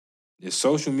Is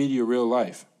social media real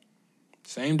life?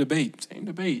 Same debate.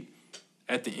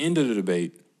 At the end of the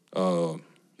debate,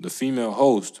 the female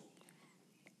host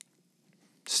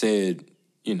said,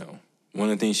 one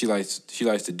of the things she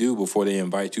likes to do before they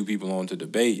invite two people on to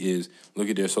debate is look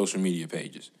at their social media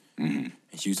pages. Mm-hmm.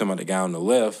 And she was talking about the guy on the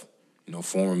left,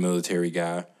 former military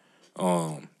guy.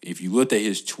 If you looked at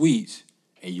his tweets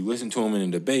and you listened to him in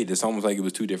a debate, it's almost like it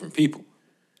was two different people.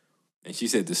 And she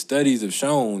said the studies have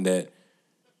shown that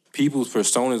people's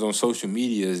personas on social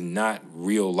media is not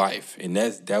real life. And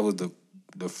that was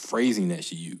the phrasing that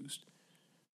she used.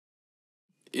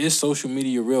 Is social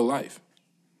media real life?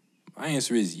 My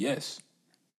answer is yes.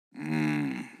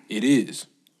 It is.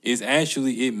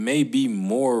 It may be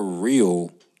more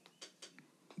real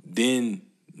than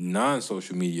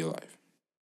non-social media life.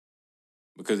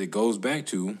 Because it goes back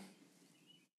to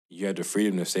you have the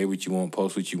freedom to say what you want,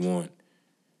 post what you want,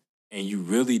 and you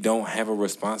really don't have a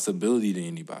responsibility to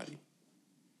anybody.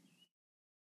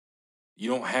 You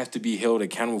don't have to be held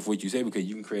accountable for what you say because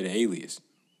you can create an alias.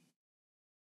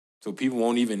 So people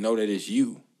won't even know that it's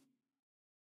you.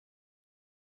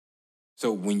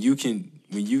 So when you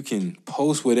can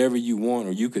post whatever you want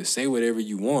or you could say whatever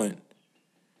you want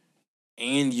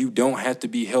and you don't have to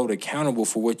be held accountable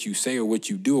for what you say or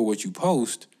what you do or what you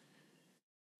post,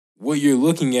 what you're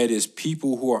looking at is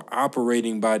people who are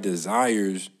operating by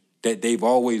desires that they've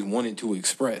always wanted to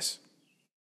express.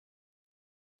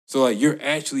 So you're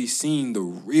actually seeing the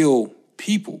real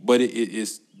people, but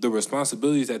it's the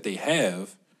responsibilities that they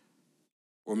have,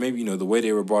 or maybe, the way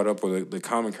they were brought up or the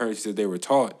common courtesy that they were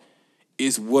taught,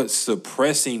 is what's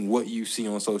suppressing what you see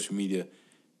on social media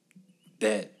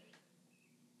that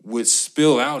would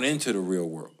spill out into the real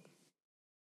world.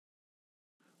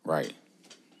 Right.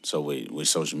 So with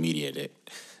social media,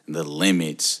 the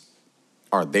limits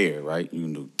are there, right? You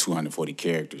can do 240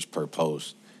 characters per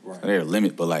post. Right. So there are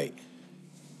limits, but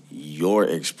your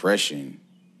expression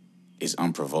is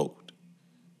unprovoked.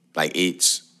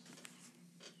 It's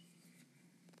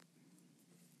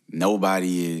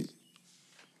nobody is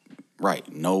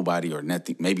right. Nobody or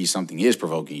nothing. Maybe something is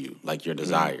provoking you, like your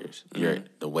desires,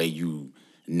 the way you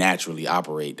naturally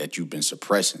operate that you've been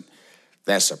suppressing.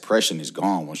 That suppression is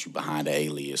gone once you're behind the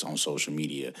alias on social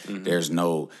media. Mm-hmm. There's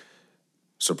no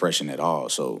suppression at all.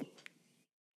 So,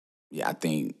 yeah, I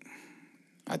think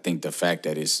the fact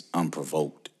that it's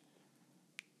unprovoked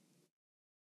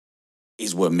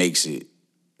is what makes it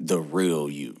the real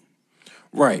you.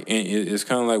 Right, and it's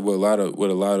kind of like what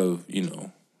a lot of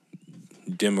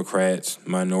Democrats,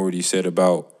 minorities said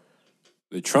about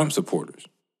the Trump supporters.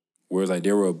 Whereas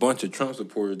there were a bunch of Trump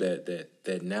supporters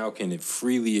that now can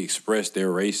freely express their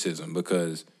racism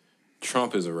because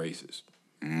Trump is a racist.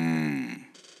 And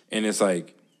it's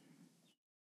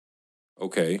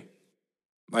okay,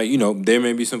 there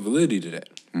may be some validity to that.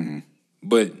 Mm-hmm.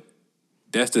 But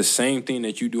that's the same thing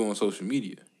that you do on social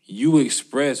media. You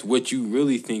express what you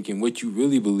really think and what you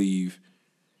really believe,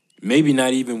 maybe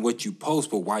not even what you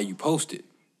post, but why you post it.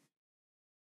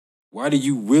 Why do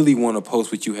you really want to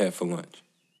post what you had for lunch?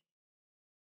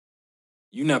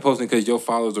 You're not posting because your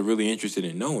followers are really interested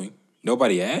in knowing.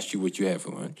 Nobody asked you what you had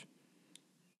for lunch.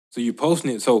 So you're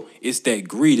posting it. So it's that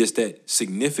greed, it's that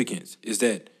significance, it's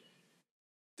that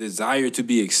desire to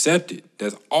be accepted.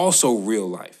 That's also real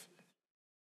life.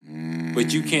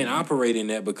 But you can't operate in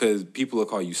that because people will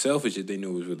call you selfish if they knew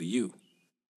it was really you.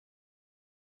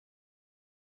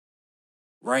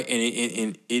 Right?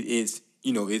 And it's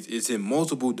it's in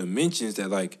multiple dimensions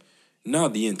that no,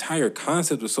 the entire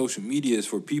concept of social media is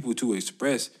for people to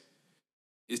express,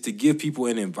 is to give people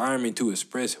an environment to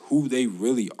express who they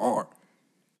really are.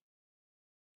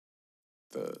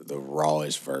 The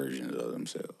rawest versions of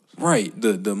themselves. Right.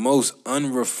 The most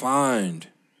unrefined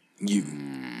you.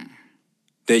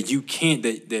 That you can't,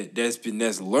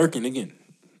 that's lurking. Again,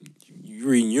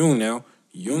 you're reading Jung now.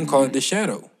 Jung call it the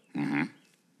shadow. Mm-hmm.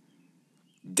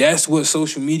 That's what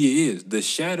social media is. The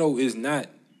shadow is not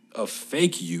a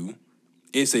fake you.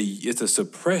 It's a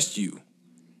suppressed you.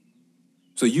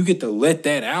 So you get to let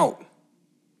that out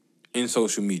in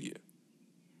social media.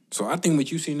 So I think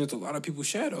what you've seen is a lot of people's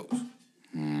shadows.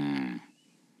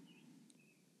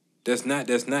 That's not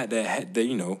that I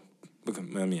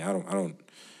don't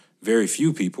very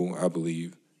few people, I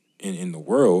believe, in the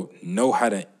world know how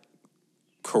to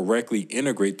correctly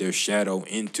integrate their shadow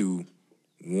into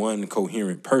one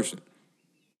coherent person.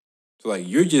 So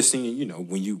you're just seeing,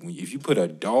 if you put a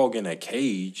dog in a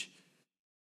cage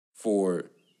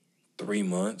for 3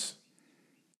 months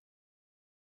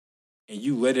and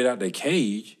you let it out the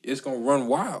cage, it's gonna run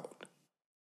wild.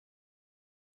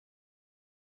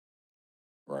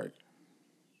 Right.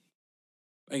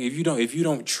 Like if you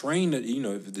don't train it,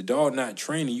 if the dog not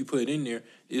trained and you put it in there,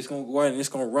 it's gonna go out and it's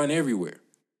gonna run everywhere.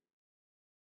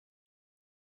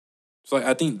 So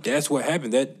I think that's what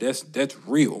happened. That's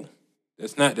real.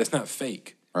 That's not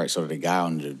fake. Right. So the guy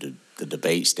on the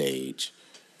debate stage,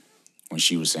 when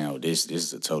she was saying, "Oh, this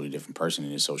is a totally different person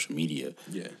in his social media,"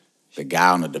 Yeah. the guy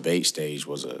on the debate stage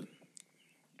was a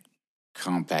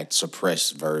compact,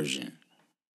 suppressed version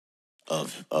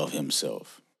of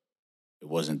himself. It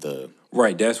wasn't the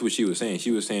Right. That's what she was saying.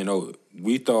 She was saying, "Oh,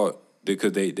 we thought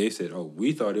because they said, oh,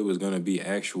 we thought it was gonna be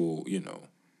actual,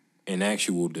 an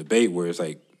actual debate where it's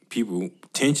like people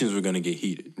tensions were gonna get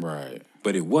heated, right.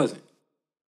 but it wasn't."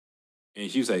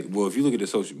 And she was like, "Well, if you look at the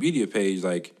social media page,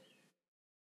 like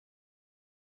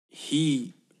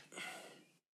he,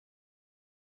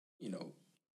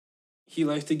 he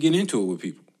likes to get into it with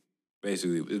people.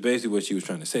 Basically, it's basically what she was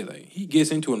trying to say. Like he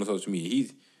gets into it on social media.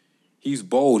 He's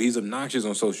bold. He's obnoxious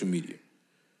on social media.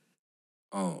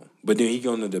 But then he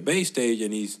go on the debate stage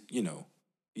and he's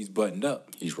buttoned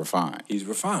up. He's refined. He's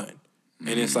refined,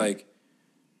 and it's like,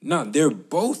 no, they're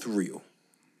both real.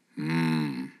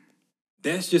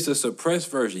 That's just a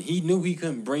suppressed version. He knew he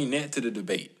couldn't bring that to the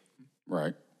debate,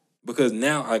 Right. because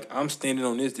now, like, I'm standing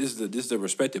on this. This is a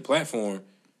respected platform.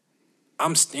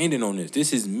 I'm standing on this.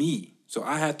 This is me. So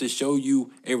I have to show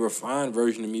you a refined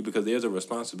version of me because there's a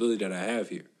responsibility that I have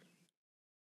here.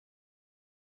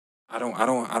 I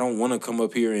don't want to come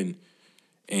up here and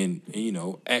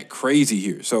act crazy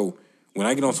here. So when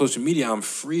I get on social media, I'm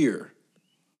freer.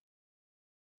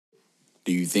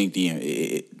 Do you think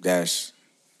that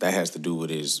has to do with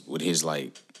his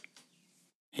like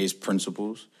his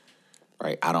principles,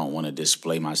 right? I don't want to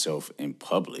display myself in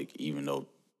public, even though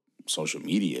social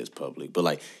media is public. But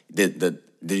like it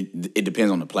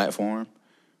depends on the platform,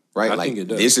 right? I like think it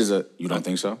does. This is you don't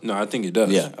think so? No, I think it does.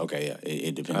 Yeah. Okay. Yeah.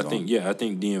 It depends. I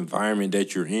think the environment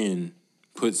that you're in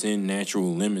puts in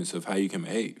natural limits of how you can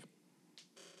behave.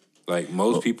 Like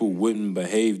most people wouldn't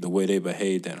behave the way they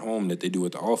behaved at home that they do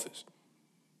at the office,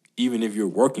 even if you're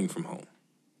working from home.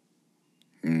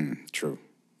 True.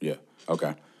 Yeah.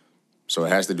 Okay. So it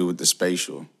has to do with the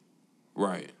spatial.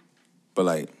 Right. But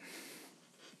like,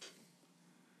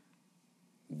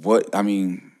 what I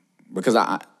mean, because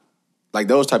I like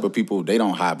those type of people, they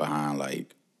don't hide behind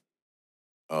like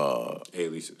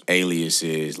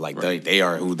aliases. Like right. they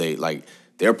are who they like.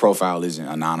 Their profile isn't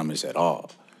anonymous at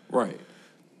all. Right.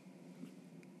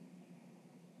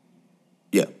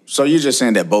 Yeah. So you're just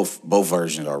saying that both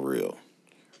versions are real.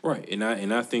 Right. And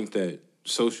I think that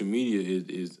social media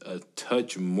is a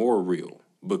touch more real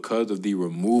because of the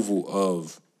removal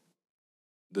of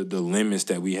the limits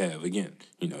that we have. Again,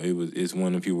 it's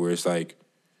one of the people where it's like,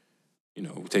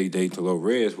 take to Low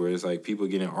Res, where it's like people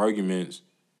getting arguments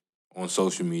on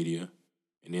social media,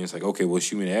 and then it's like, okay, well,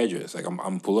 shoot me the address. Like I'm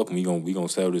gonna pull up and we gonna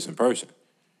settle this in person.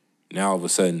 Now all of a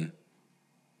sudden,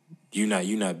 you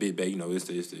not big bad. It's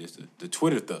the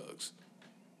Twitter thugs,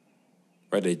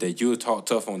 right? That you'll talk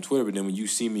tough on Twitter, but then when you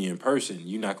see me in person,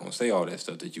 you're not gonna say all that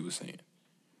stuff that you were saying.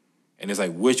 And it's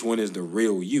like, which one is the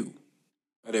real you?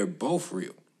 They're both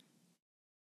real.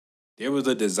 There was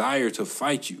a desire to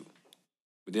fight you,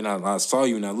 but then I saw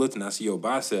you and I looked and I see your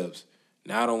biceps.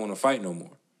 Now I don't want to fight no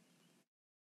more.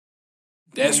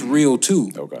 That's real too.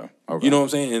 Okay. You know what I'm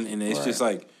saying? And it's just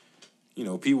like,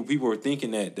 people are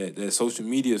thinking that social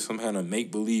media is some kind of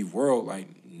make believe world. Like,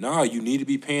 nah, you need to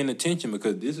be paying attention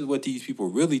because this is what these people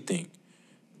really think.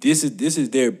 This is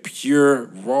their pure,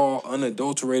 raw,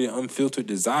 unadulterated, unfiltered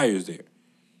desires there.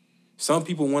 Some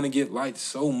people want to get liked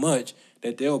so much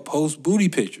that they'll post booty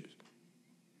pictures.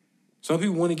 Some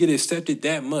people want to get accepted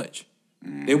that much.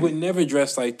 They would never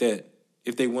dress like that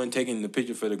if they weren't taking the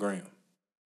picture for the gram.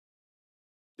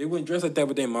 They wouldn't dress like that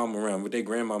with their mama around, with their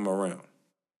grandmama around.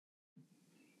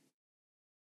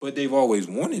 But they've always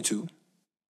wanted to.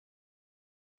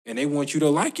 And they want you to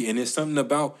like it. And it's something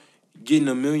about getting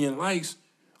 1 million likes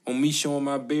on me showing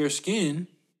my bare skin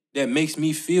that makes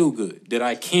me feel good, that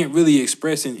I can't really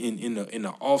express in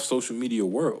the off social media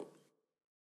world.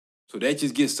 So that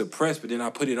just gets suppressed, but then I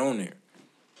put it on there.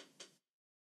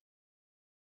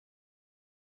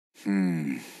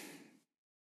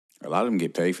 A lot of them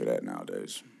get paid for that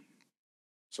nowadays.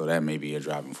 So that may be a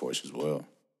driving force as well.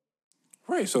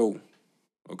 Right. So,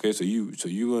 okay, so you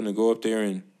want to go up there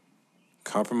and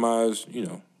compromise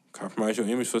your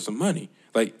image for some money.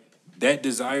 Like, that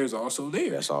desire is also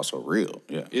there. That's also real.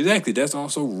 Yeah. Exactly. That's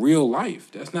also real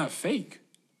life. That's not fake.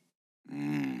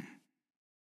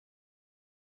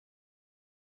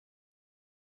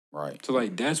 Right. So,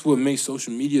 like, that's what makes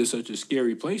social media such a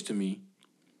scary place to me.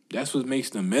 That's what makes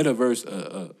the metaverse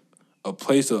a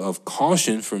place of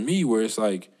caution for me, where it's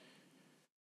like,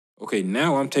 Okay,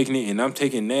 now I'm taking it and I'm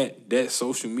taking that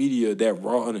social media, that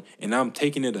raw, and I'm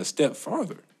taking it a step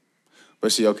farther.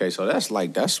 But see, okay, so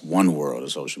that's one world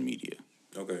of social media.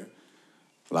 Okay.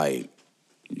 Like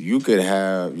you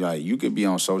could be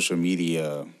on social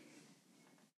media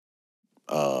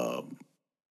to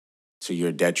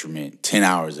your detriment 10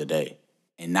 hours a day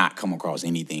and not come across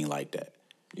anything like that.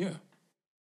 Yeah.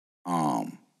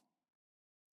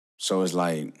 So it's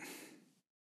like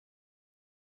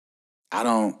I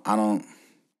don't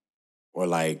or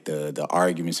like the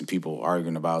arguments and people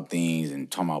arguing about things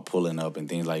and talking about pulling up and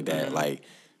things like that. Like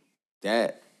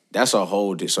that's a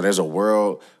whole so there's a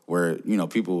world where,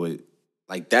 people would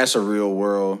like that's a real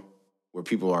world where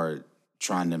people are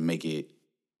trying to make it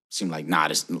seem like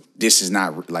this is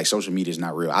not like social media is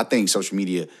not real. I think social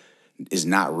media is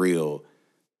not real.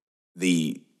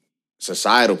 The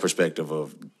societal perspective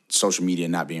of social media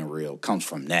not being real comes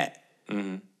from that.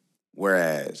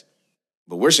 Whereas,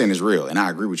 but we're saying it's real, and I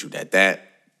agree with you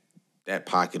that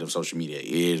pocket of social media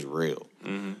is real.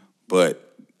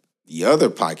 But the other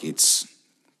pockets,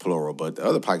 plural, but the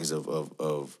other pockets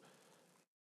of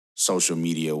social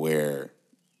media where,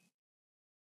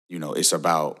 it's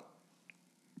about,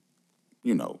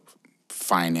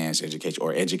 finance, education,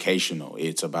 or educational.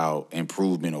 It's about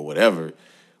improvement or whatever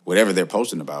they're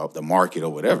posting about, the market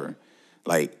or whatever.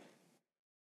 Like,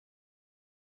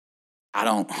 I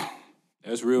don't.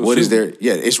 That's real. What is their?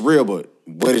 Yeah, it's real, but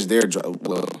what is their drive?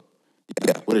 Well,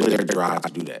 yeah, what is their drive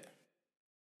to do that?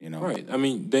 Right. I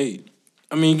mean,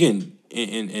 again,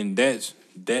 and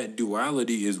that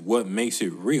duality is what makes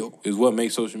it real. Is what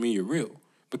makes social media real.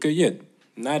 Because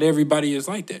not everybody is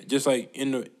like that. Just like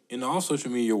in the all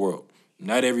social media world,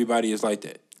 not everybody is like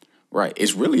that. Right.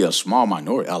 It's really a small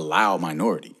minority, a loud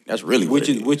minority. That's really what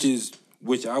it is.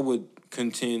 Which I would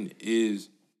contend is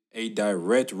a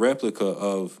direct replica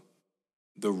of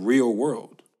the real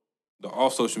world, the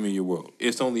off social media world.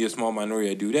 It's only a small minority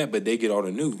that do that, but they get all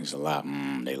the news. It's a lot.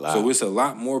 They loud. So it's a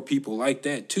lot more people like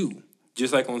that too.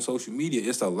 Just like on social media,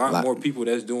 it's a lot more people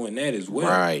that's doing that as well.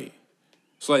 Right.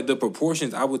 So like the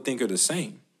proportions I would think are the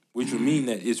same, which would mean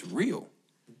that it's real.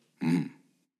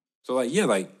 So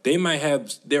like they might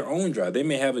have their own drive. They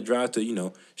may have a drive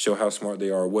to, show how smart they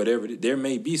are or whatever. There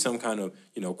may be some kind of,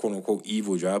 quote unquote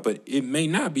evil drive, but it may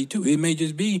not be too. It may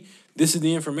just be, this is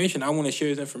the information. I want to share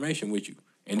this information with you.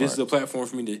 And this is a platform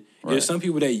for me to, there's some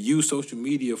people that use social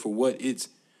media for what its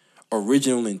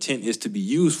original intent is to be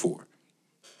used for.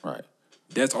 Right.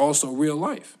 That's also real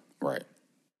life. Right.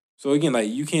 So again, like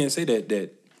you can't say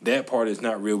that part is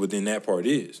not real, but then that part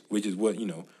is, which is what,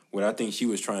 what I think she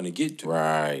was trying to get to.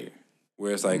 Right.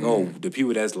 Where it's like, oh, the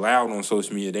people that's loud on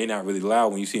social media, they not really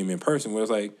loud when you see them in person. Where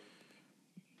it's like,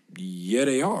 yeah,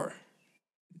 they are.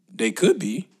 They could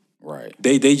be. Right.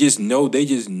 They just know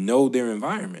their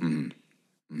environment.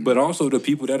 But also the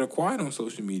people that are quiet on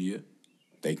social media,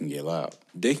 they can get loud.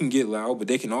 They can get loud, but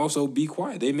they can also be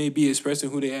quiet. They may be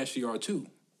expressing who they actually are too.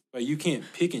 Like you can't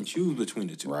pick and choose between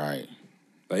the two. Right.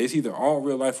 Like it's either all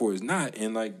real life or it's not,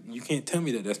 and like you can't tell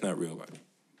me that that's not real life.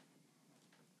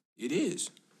 It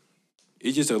is.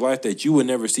 It's just a life that you would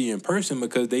never see in person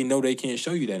because they know they can't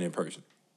show you that in person.